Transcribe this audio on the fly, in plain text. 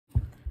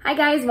Hi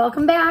guys,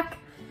 welcome back.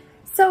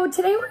 So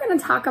today we're going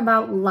to talk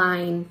about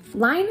line.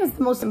 Line is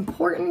the most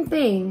important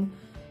thing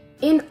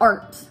in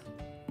art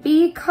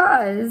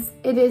because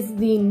it is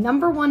the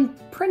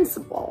 #1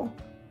 principle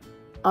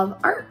of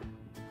art.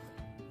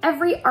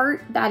 Every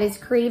art that is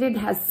created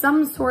has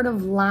some sort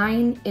of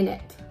line in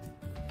it.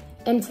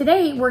 And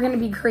today we're going to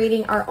be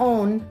creating our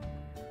own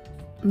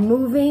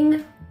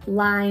moving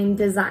line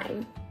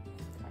design.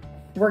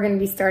 We're going to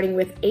be starting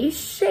with a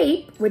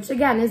shape, which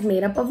again is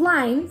made up of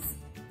lines.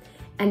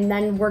 And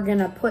then we're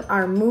gonna put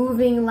our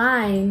moving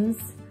lines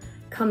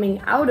coming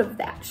out of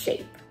that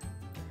shape.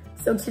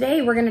 So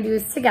today we're gonna do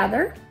this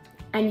together,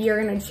 and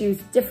you're gonna choose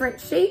different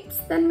shapes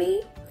than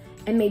me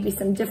and maybe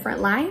some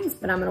different lines,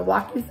 but I'm gonna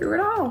walk you through it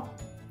all.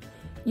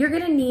 You're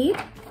gonna need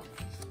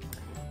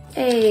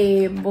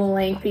a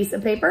blank piece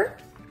of paper,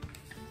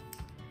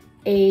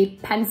 a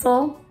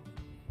pencil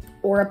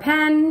or a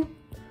pen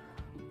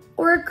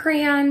or a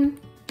crayon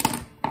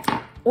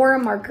or a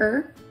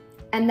marker,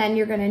 and then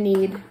you're gonna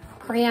need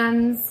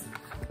crayons,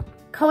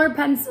 colored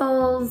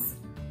pencils,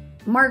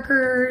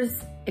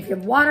 markers. If you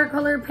have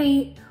watercolor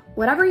paint,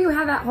 whatever you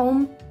have at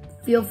home,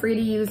 feel free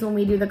to use when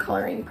we do the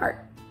coloring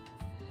part.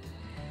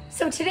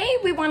 So today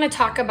we want to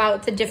talk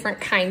about the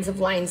different kinds of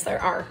lines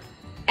there are.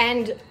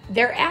 And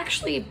there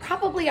actually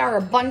probably are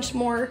a bunch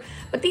more,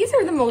 but these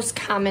are the most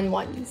common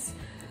ones.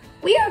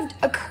 We have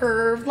a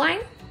curved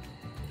line,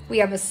 we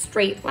have a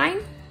straight line,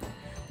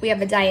 we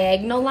have a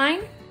diagonal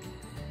line,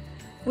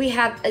 we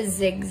have a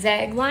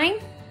zigzag line,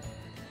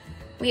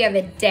 we have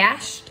a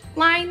dashed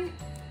line,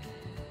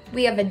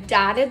 we have a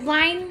dotted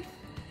line,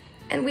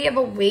 and we have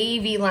a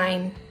wavy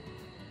line.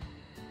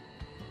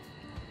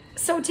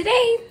 So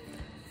today,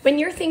 when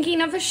you're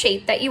thinking of a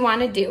shape that you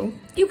want to do,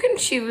 you can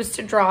choose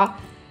to draw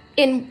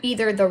in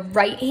either the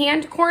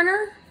right-hand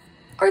corner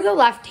or the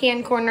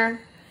left-hand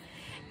corner.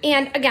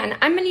 And again,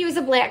 I'm going to use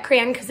a black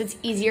crayon because it's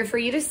easier for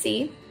you to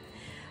see.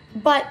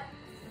 But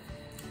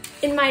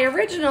in my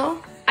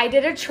original, I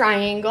did a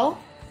triangle,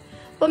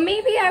 but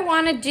maybe I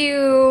want to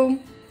do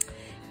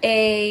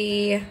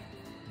a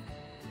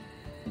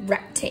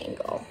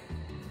rectangle.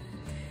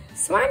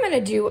 So I'm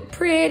gonna do a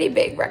pretty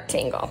big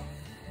rectangle.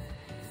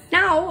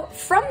 Now,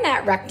 from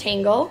that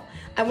rectangle,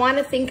 I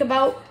wanna think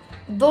about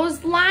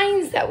those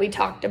lines that we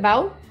talked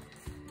about,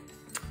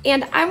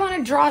 and I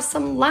wanna draw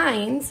some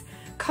lines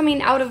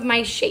coming out of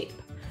my shape.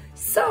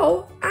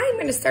 So I'm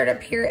gonna start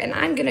up here and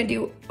I'm gonna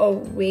do a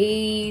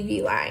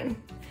wavy line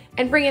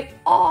and bring it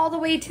all the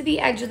way to the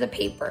edge of the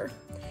paper.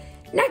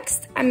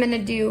 Next, I'm gonna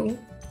do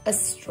a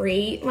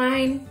straight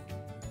line,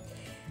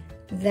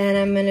 then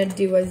I'm gonna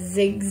do a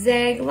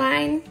zigzag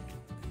line.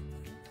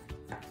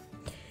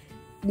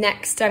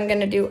 Next, I'm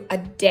gonna do a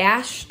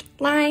dashed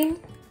line.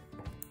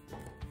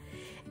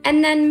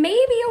 And then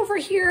maybe over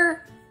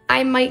here,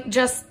 I might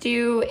just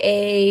do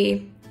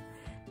a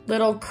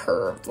little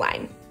curved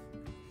line.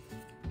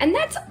 And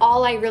that's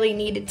all I really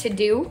needed to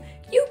do.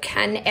 You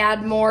can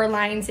add more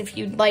lines if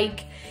you'd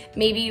like.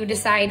 Maybe you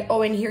decide,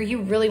 oh, in here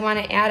you really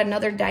wanna add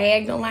another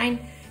diagonal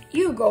line.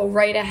 You go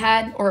right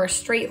ahead, or a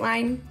straight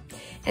line.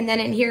 And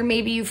then in here,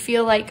 maybe you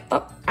feel like,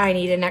 oh, I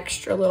need an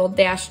extra little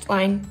dashed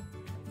line.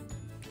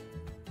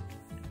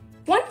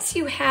 Once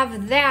you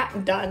have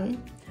that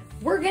done,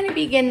 we're gonna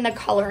begin the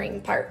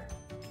coloring part.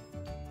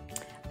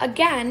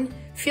 Again,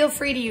 feel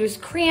free to use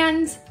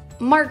crayons,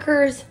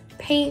 markers,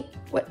 paint,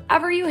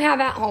 whatever you have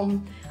at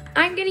home.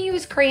 I'm gonna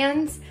use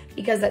crayons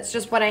because that's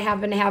just what I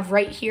happen to have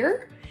right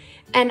here.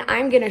 And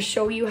I'm gonna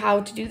show you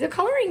how to do the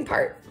coloring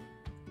part.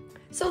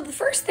 So the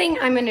first thing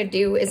I'm gonna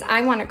do is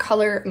I wanna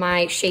color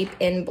my shape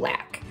in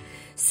black.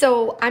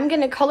 So I'm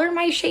gonna color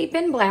my shape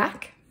in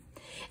black,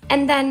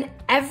 and then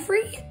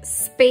every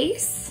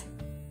space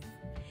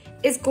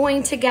is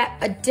going to get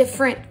a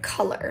different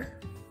color.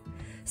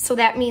 So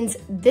that means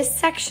this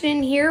section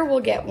in here will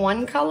get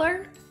one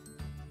color,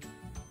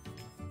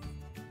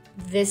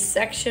 this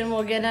section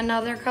will get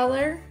another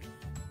color,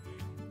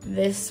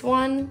 this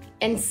one,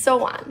 and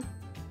so on.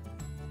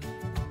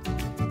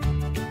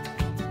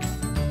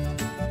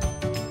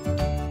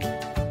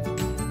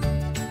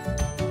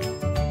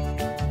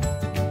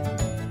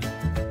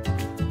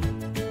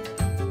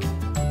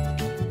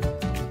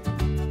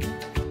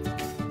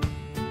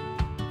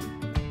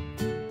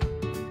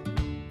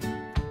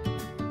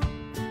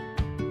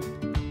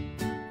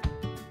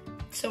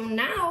 So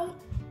now,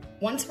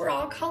 once we're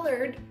all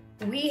colored,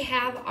 we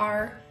have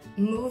our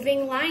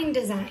moving line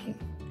design.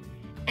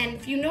 And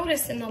if you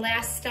notice in the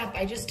last step,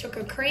 I just took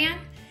a crayon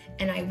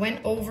and I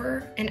went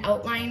over and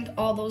outlined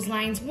all those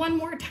lines one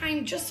more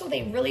time just so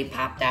they really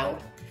popped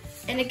out.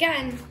 And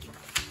again,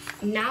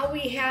 now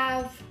we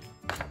have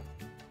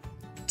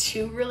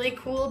two really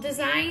cool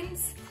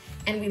designs,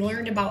 and we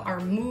learned about our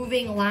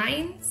moving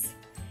lines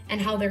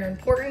and how they're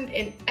important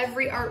in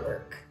every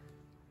artwork.